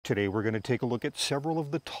Today we're going to take a look at several of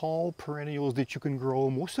the tall perennials that you can grow.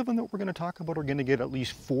 Most of them that we're going to talk about are going to get at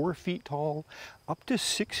least 4 feet tall, up to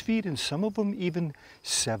 6 feet, and some of them even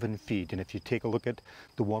 7 feet. And if you take a look at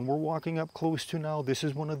the one we're walking up close to now, this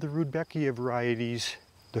is one of the Rudbeckia varieties,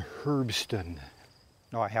 the Herbston.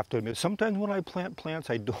 Now I have to admit, sometimes when I plant plants,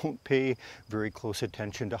 I don't pay very close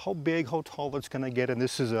attention to how big, how tall it's going to get, and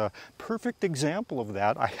this is a perfect example of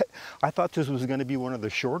that. I thought this was going to be one of the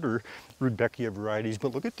shorter Rudbeckia varieties,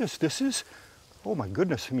 but look at this. This is, oh my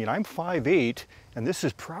goodness, I mean, I'm 5'8", and this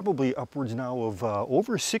is probably upwards now of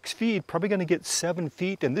over 6 feet, probably going to get 7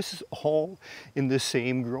 feet, and this is all in the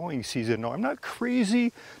same growing season. Now, I'm not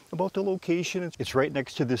crazy about the location. It's right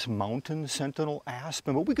next to this mountain sentinel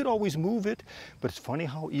aspen, but we could always move it. But it's funny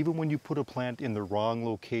how even when you put a plant in the wrong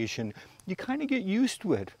location, you kind of get used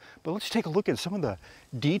to it. But let's take a look at some of the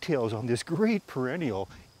details on this great perennial.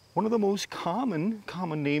 One of the most common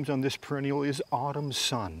names on this perennial is Autumn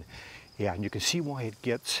Sun. Yeah, and you can see why it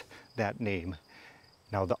gets that name.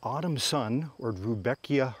 Now the Autumn Sun, or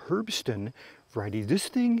Rudbeckia Herbston variety, this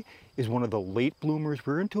thing is one of the late bloomers.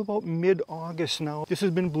 We're into about mid-August now. This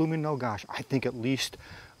has been blooming now, gosh, I think at least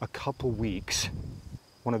a couple weeks.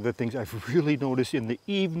 One of the things I've really noticed in the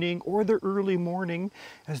evening or the early morning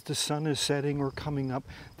as the sun is setting or coming up,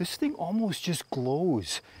 this thing almost just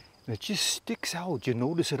glows. And it just sticks out. You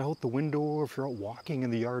notice it out the window or if you're out walking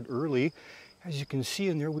in the yard early. As you can see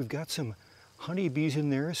in there, we've got some honeybees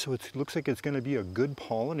in there, so it looks like it's going to be a good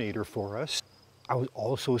pollinator for us. I was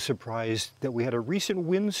also surprised that we had a recent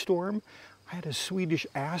windstorm. I had a Swedish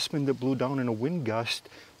aspen that blew down in a wind gust.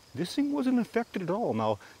 This thing wasn't affected at all.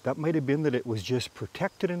 Now, that might have been that it was just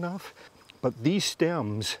protected enough, but these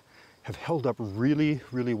stems have held up really,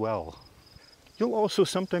 really well. You'll also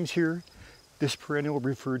sometimes hear this perennial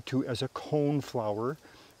referred to as a coneflower.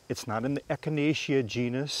 It's not in the Echinacea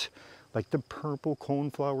genus, like the purple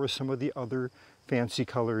coneflower, some of the other fancy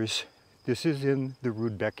colors. This is in the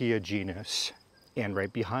Rudbeckia genus. And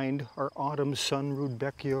right behind our Autumn Sun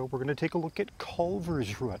Rudbeckia, we're going to take a look at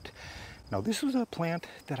Culver's root. Now this was a plant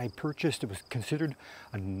that I purchased. It was considered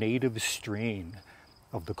a native strain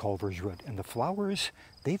of the Culver's root. And the flowers,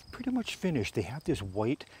 they've pretty much finished. They have this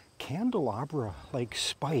white candelabra-like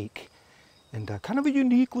spike. And kind of a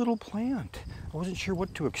unique little plant. I wasn't sure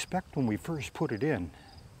what to expect when we first put it in.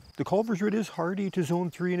 The Culver's root is hardy to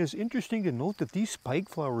zone 3, and it's interesting to note that these spike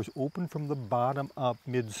flowers open from the bottom up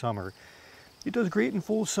midsummer. It does great in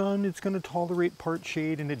full sun, it's going to tolerate part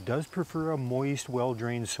shade, and it does prefer a moist,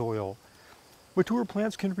 well-drained soil. Mature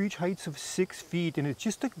plants can reach heights of 6 feet, and it's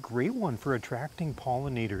just a great one for attracting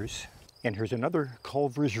pollinators. And here's another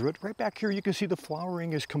Culver's root. Right back here you can see the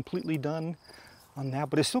flowering is completely done on that,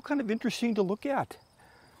 but it's still kind of interesting to look at,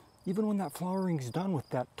 even when that flowering is done with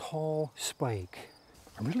that tall spike.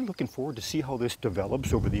 I'm really looking forward to see how this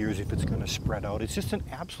develops over the years, if it's going to spread out. It's just an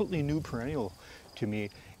absolutely new perennial to me,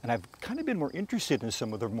 and I've kind of been more interested in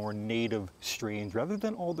some of the more native strains rather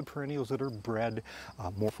than all the perennials that are bred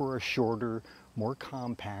more for a shorter, more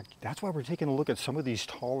compact. That's why we're taking a look at some of these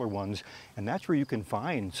taller ones, and that's where you can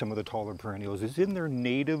find some of the taller perennials, is in their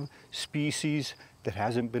native species that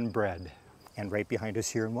hasn't been bred. And right behind us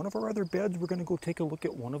here in one of our other beds, we're going to go take a look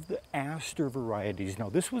at one of the aster varieties. Now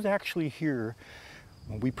this was actually here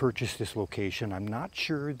when we purchased this location. I'm not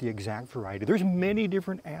sure the exact variety. There's many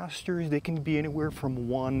different asters. They can be anywhere from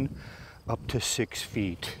 1 up to 6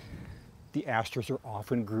 feet. The asters are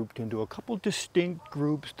often grouped into a couple distinct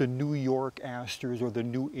groups, the New York asters or the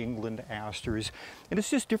New England asters. And it's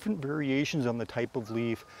just different variations on the type of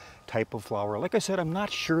leaf, type of flower. Like I said, I'm not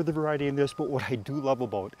sure the variety in this, but what I do love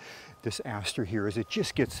about this aster here is it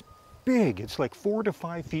just gets big. It's like 4 to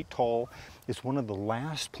 5 feet tall. It's one of the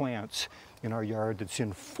last plants in our yard that's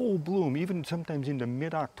in full bloom, even sometimes into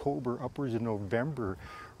mid-October, upwards of November,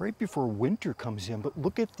 right before winter comes in. But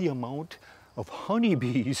look at the amount of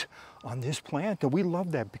honeybees on this plant, and we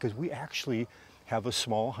love that because we actually have a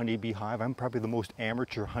small honeybee hive. I'm probably the most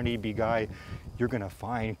amateur honeybee guy you're gonna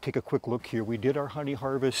find. Take a quick look here. We did our honey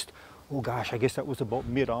harvest, oh gosh, I guess that was about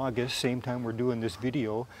mid-August, same time we're doing this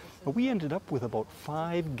video. But we ended up with about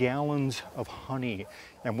 5 gallons of honey,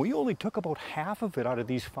 and we only took about half of it out of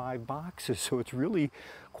these 5 boxes, so it's really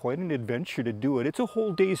quite an adventure to do it. It's a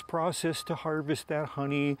whole day's process to harvest that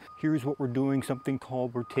honey. Here's what we're doing, something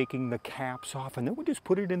called, we're taking the caps off, and then we just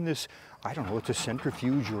put it in this, I don't know, it's a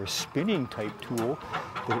centrifuge or a spinning type tool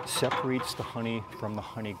that it separates the honey from the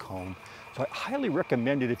honeycomb. So I highly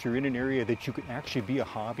recommend it if you're in an area that you can actually be a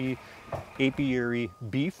hobby apiary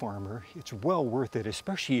bee farmer. It's well worth it,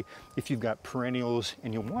 especially if you've got perennials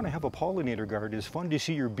and you want to have a pollinator garden. It's fun to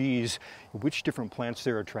see your bees, which different plants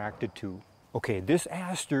they're attracted to. Okay, this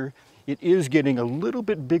aster, it is getting a little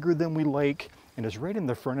bit bigger than we like, and is right in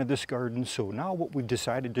the front of this garden. So now what we've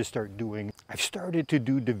decided to start doing, I've started to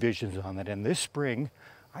do divisions on it. And this spring,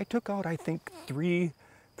 I took out, I think, 3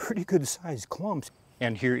 pretty good sized clumps.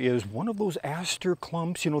 And here is one of those aster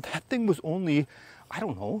clumps. You know, that thing was only, I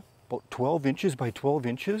don't know, about 12 inches by 12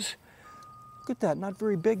 inches. Look at that, not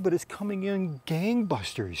very big, but it's coming in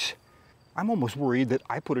gangbusters. I'm almost worried that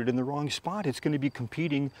I put it in the wrong spot. It's going to be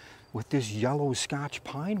competing with this yellow Scotch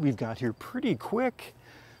pine we've got here pretty quick.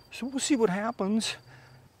 So we'll see what happens.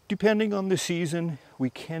 Depending on the season, we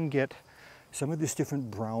can get some of this different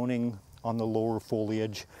browning on the lower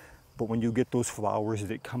foliage. But when you get those flowers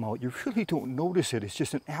that come out, you really don't notice it. It's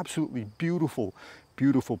just an absolutely beautiful,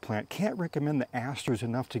 beautiful plant. Can't recommend the asters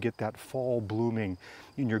enough to get that fall blooming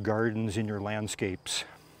in your gardens, in your landscapes.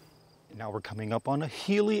 Now we're coming up on a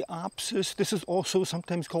Heliopsis. This is also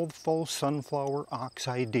sometimes called false sunflower,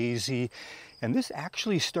 oxeye daisy. And this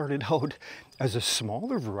actually started out as a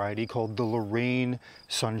smaller variety called the Lorraine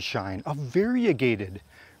Sunshine, a variegated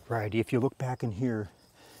variety. If you look back in here,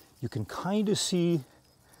 you can kind of see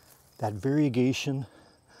that variegation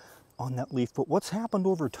on that leaf. But what's happened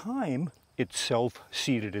over time, it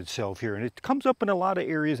self-seeded itself here. And it comes up in a lot of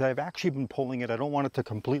areas. I've actually been pulling it. I don't want it to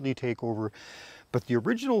completely take over. But the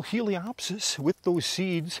original Heliopsis with those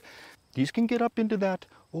seeds, these can get up into that,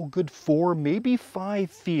 oh, good 4, maybe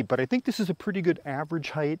 5 feet. But I think this is a pretty good average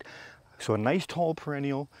height. So a nice tall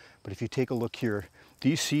perennial. But if you take a look here,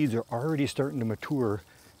 these seeds are already starting to mature.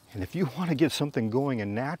 And if you want to get something going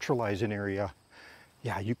and naturalize an area,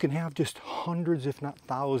 yeah, you can have just hundreds, if not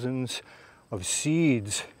thousands, of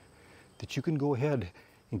seeds that you can go ahead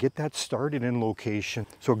and get that started in location.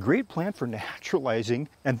 So a great plant for naturalizing.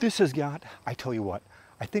 And this has got, I tell you what,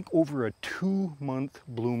 I think over a 2-month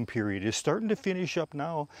bloom period. It's starting to finish up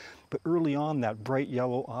now, but early on, that bright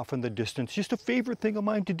yellow off in the distance, just a favorite thing of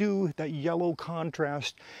mine to do, that yellow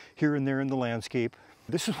contrast here and there in the landscape.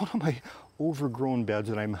 This is one of my overgrown beds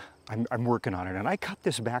and I'm working on it. And I cut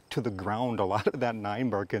this back to the ground, a lot of that 9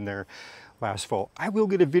 bark in there last fall. I will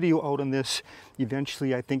get a video out on this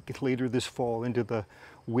eventually. I think later this fall into the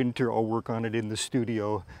winter, I'll work on it in the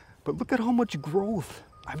studio. But look at how much growth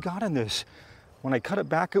I've got in this. When I cut it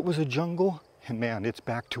back, it was a jungle, and man, it's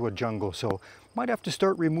back to a jungle. So might have to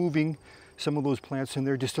start removing some of those plants in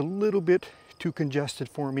there, just a little bit too congested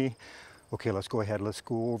for me. Okay, let's go ahead. Let's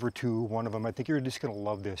go over to one of them. I think you're just gonna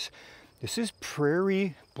love this. This is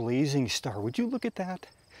Prairie Blazing Star. Would you look at that?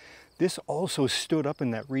 This also stood up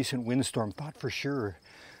in that recent windstorm. Thought for sure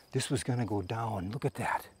this was gonna go down. Look at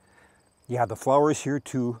that. Yeah, the flowers here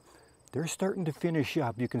too, they're starting to finish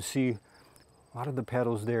up. You can see a lot of the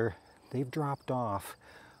petals there, they've dropped off.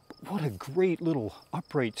 But what a great little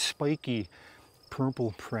upright, spiky,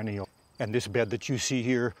 purple perennial. And this bed that you see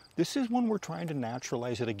here, this is one we're trying to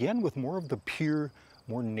naturalize it again with more of the pure,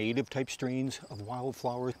 more native type strains of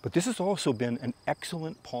wildflowers. But this has also been an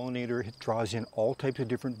excellent pollinator. It draws in all types of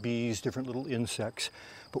different bees, different little insects.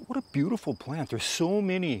 But what a beautiful plant. There's so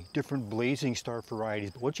many different blazing star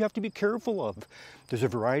varieties. But what you have to be careful of, there's a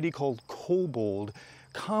variety called Kobold,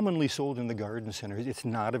 commonly sold in the garden centers. It's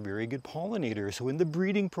not a very good pollinator. So in the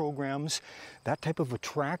breeding programs, that type of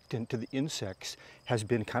attractant to the insects has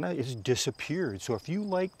been it's disappeared. So if you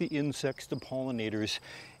like the insects, the pollinators,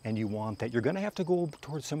 and you want that, you're gonna have to go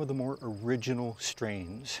towards some of the more original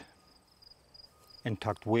strains. And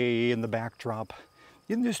tucked way in the backdrop,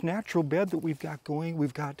 in this natural bed that we've got going,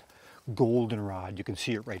 we've got goldenrod. You can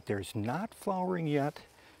see it right there. It's not flowering yet,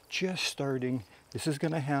 just starting. This is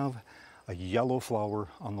gonna have a yellow flower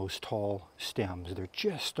on those tall stems. They're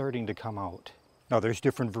just starting to come out. Now there's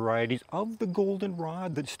different varieties of the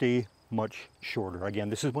goldenrod that stay much shorter. Again,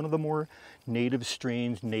 this is one of the more native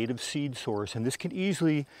strains, native seed source, and this can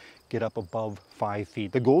easily get up above 5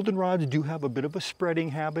 feet. The goldenrods do have a bit of a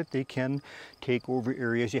spreading habit. They can take over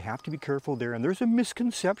areas. You have to be careful there. And there's a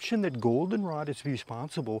misconception that goldenrod is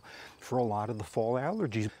responsible for a lot of the fall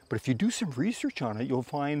allergies. But if you do some research on it, you'll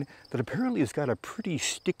find that apparently it's got a pretty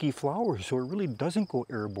sticky flower, so it really doesn't go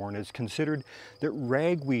airborne. It's considered that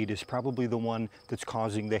ragweed is probably the one that's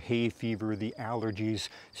causing the hay fever, the allergies,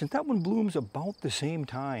 since that one blooms about the same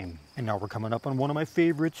time. And now we're coming up on one of my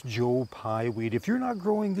favorites, Joe Pye weed. If you're not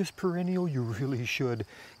growing this perennial, you really should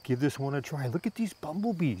give this one a try. Look at these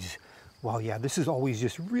bumblebees. Wow, yeah, this is always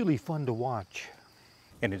just really fun to watch.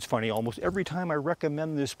 And it's funny, almost every time I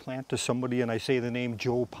recommend this plant to somebody and I say the name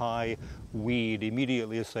Joe Pye weed,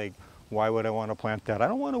 immediately it's like, why would I want to plant that? I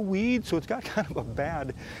don't want a weed, so it's got kind of a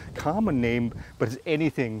bad common name, but it's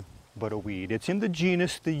anything but a weed. It's in the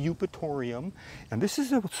genus, the Eupatorium, and this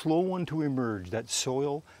is a slow one to emerge. That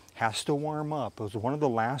soil has to warm up. It was one of the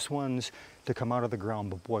last ones to come out of the ground.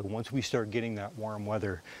 But boy, once we start getting that warm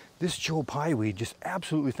weather, this Joe Pye weed, just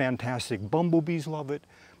absolutely fantastic. Bumblebees love it,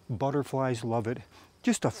 butterflies love it.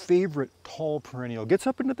 Just a favorite tall perennial. Gets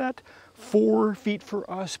up into that 4 feet for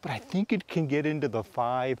us, but I think it can get into the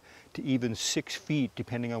 5 to even 6 feet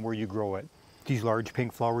depending on where you grow it. These large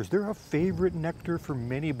pink flowers, they're a favorite nectar for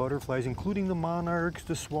many butterflies, including the monarchs,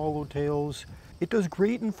 the swallowtails. It does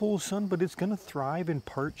great in full sun, but it's going to thrive in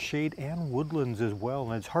part shade and woodlands as well.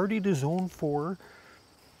 And it's hardy to zone 4.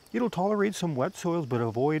 It'll tolerate some wet soils, but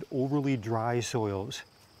avoid overly dry soils.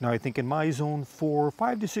 Now I think in my zone 4,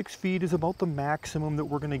 5 to 6 feet is about the maximum that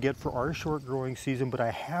we're going to get for our short growing season, but I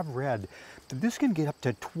have read that this can get up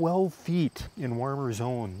to 12 feet in warmer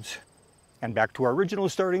zones. And back to our original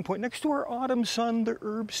starting point, next to our autumn sun, the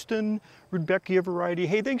Herbston Rudbeckia variety.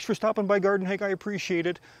 Hey, thanks for stopping by Garden Hike, I appreciate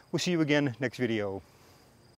it. We'll see you again next video.